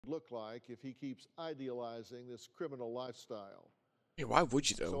look like if he keeps idealizing this criminal lifestyle. Hey, why would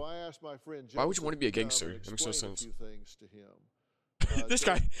you though? So I asked my friend Why would you want Joseph to be a to come gangster? and That makes no explain a sense. few things to him. This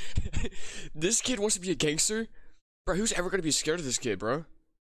Joe, guy, this kid wants to be a gangster, bro. Who's ever gonna be scared of this kid, bro?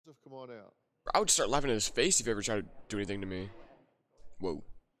 Joseph, come on out. I would start laughing in his face if he ever tried to do anything to me. Whoa.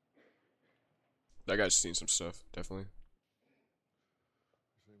 That guy's seen some stuff, definitely.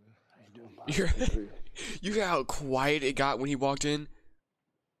 You hear, you hear how quiet it got when he walked in?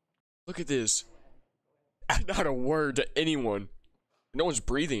 Look at this. Not a word to anyone. No one's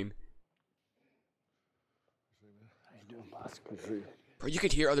breathing. Bro, you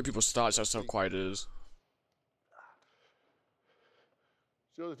could hear other people's thoughts. That's how quiet it is.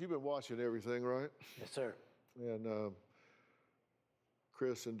 Joseph, you've been watching everything, right? Yes, sir. And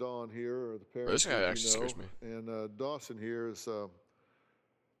Chris and Dawn here are the Bro, parents. this guy that actually you know. scares me. And Dawson here is,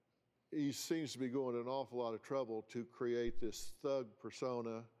 he seems to be going to an awful lot of trouble to create this thug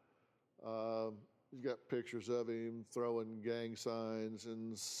persona. He's got pictures of him throwing gang signs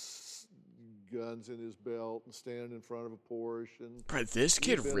and guns in his belt and standing in front of a Porsche. And Bro, this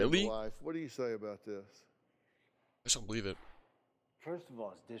kid really? life. What do you say about this? I just don't believe it. First of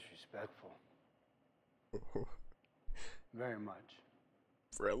all, it's disrespectful. Very much.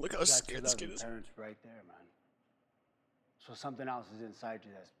 Bro, look how You got scared two this loving kid is. parents right there, man. So something else is inside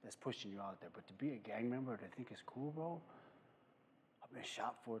you that's pushing you out there. But to be a gang member to think it's cool, bro, I've been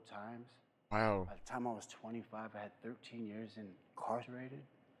shot 4 times. Wow. By the time I was 25, I had 13 years incarcerated.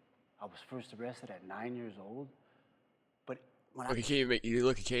 I was first arrested at 9 years old. But when Look, he can't even make.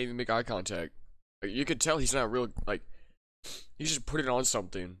 Look, he can't even make eye contact. Like, you could tell he's not real. Like, he's just putting on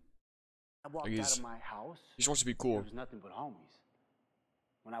something. I walked Like out of my house, He just wants to be there cool. was nothing but homies.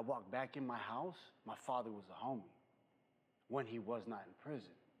 When I walked back in my house, my father was a homie when he was not in prison.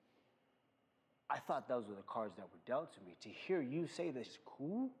 I thought those were the cards that were dealt to me. To hear you say this is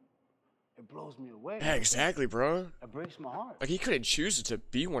cool, it blows me away. Yeah, exactly, bro. It breaks my heart. Like, he couldn't choose it to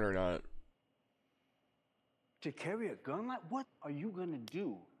be one or not. To carry a gun like, what are you gonna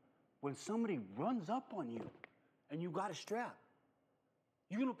do when somebody runs up on you and you got a strap?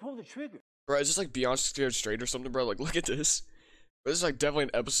 You're gonna pull the trigger. Bro, is this like Beyond Scared Straight or something, bro? Like, look at this. This is like definitely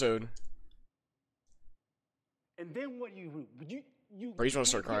an episode. And then what you Bro, he's gonna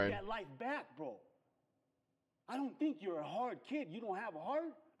start can't crying. get that life back, bro. I don't think you're a hard kid. You don't have a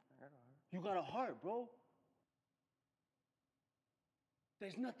heart. You got a heart, bro.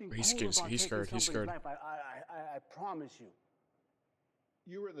 There's nothing cool He's about scared, he's taking scared, he's somebody's scared. life. I promise you.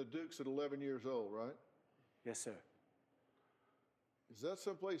 You were in the Dukes at 11 years old, right? Yes, sir. Is that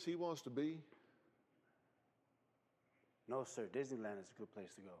someplace he wants to be? No, sir. Disneyland is a good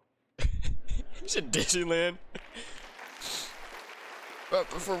place to go. He's in Disneyland. But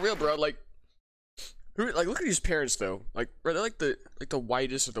for real, bro, like look at these parents though. Like, bro, they're like the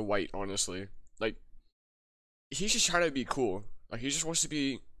whitest of the white, honestly. Like, he's just trying to be cool. Like, he just wants to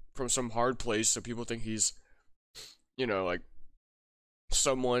be from some hard place so people think he's, you know, like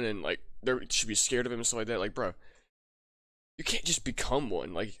someone, and like they should be scared of him and stuff like that. Like, bro, you can't just become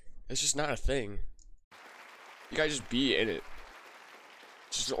one. Like, it's just not a thing. You gotta just be in it.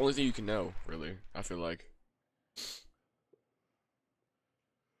 It's just the only thing you can know, really, I feel like.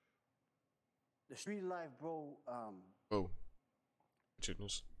 The street life, bro. Oh,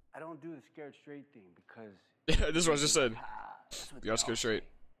 goodness. I don't do the scared straight thing because. Yeah, this is what I just said. That's what You gotta they go all straight. say.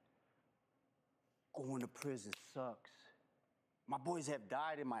 Going to prison sucks. My boys have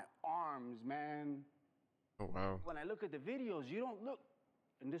died in my arms, man. Oh, wow. When I look at the videos, you don't look,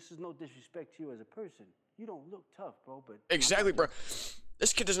 and this is no disrespect to you as a person, you don't look tough, bro, but... Exactly, bro.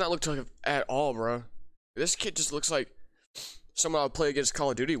 This kid does not look tough at all, bro. This kid just looks like someone I'll play against Call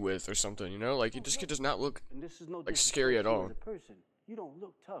of Duty with or something, you know? Like, this kid does not look And this is no like scary at disrespect to you all. as a person. You don't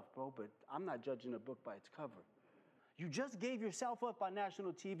look tough, bro, but I'm not judging a book by its cover. You just gave yourself up on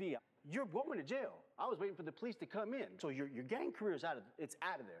national TV. You're going to jail. I was waiting for the police to come in. So your gang career is out of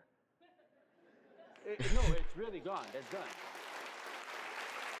there. No, it's really gone. That's done.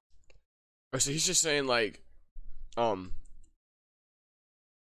 Oh, so he's just saying, like, that,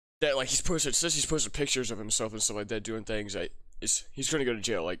 like, it says he's posted pictures of himself and stuff like that, doing things that he's gonna go to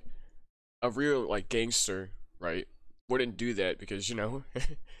jail. Like, a real, like, gangster, right, wouldn't do that because, you know,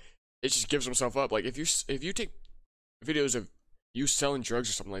 it just gives himself up. Like, if you take videos of you selling drugs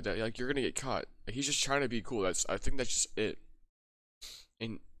or something like that, like, you're gonna get caught. Like, he's just trying to be cool. I think that's just it.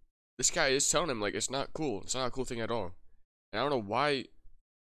 And this guy is telling him, like, it's not cool. It's not a cool thing at all. And I don't know why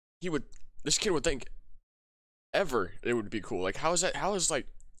this kid would think ever it would be cool. Like, how is like,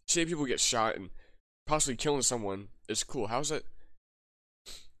 seeing people get shot and possibly killing someone is cool? How's that?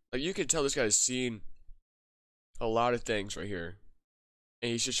 Like, you can tell this guy's seen a lot of things right here.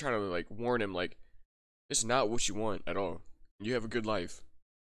 and he's just trying to like warn him like, it's not what you want at all. You have a good life.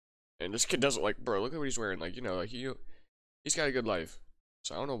 And this kid doesn't like, bro, look at what he's wearing. Like, you know, like he's got a good life.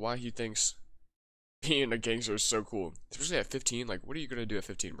 So I don't know why he thinks being a gangster is so cool. Especially at 15. Like, what are you gonna do at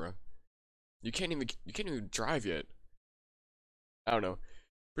 15, bro? You can't even drive yet. I don't know.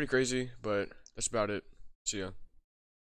 Pretty crazy, but that's about it. See ya.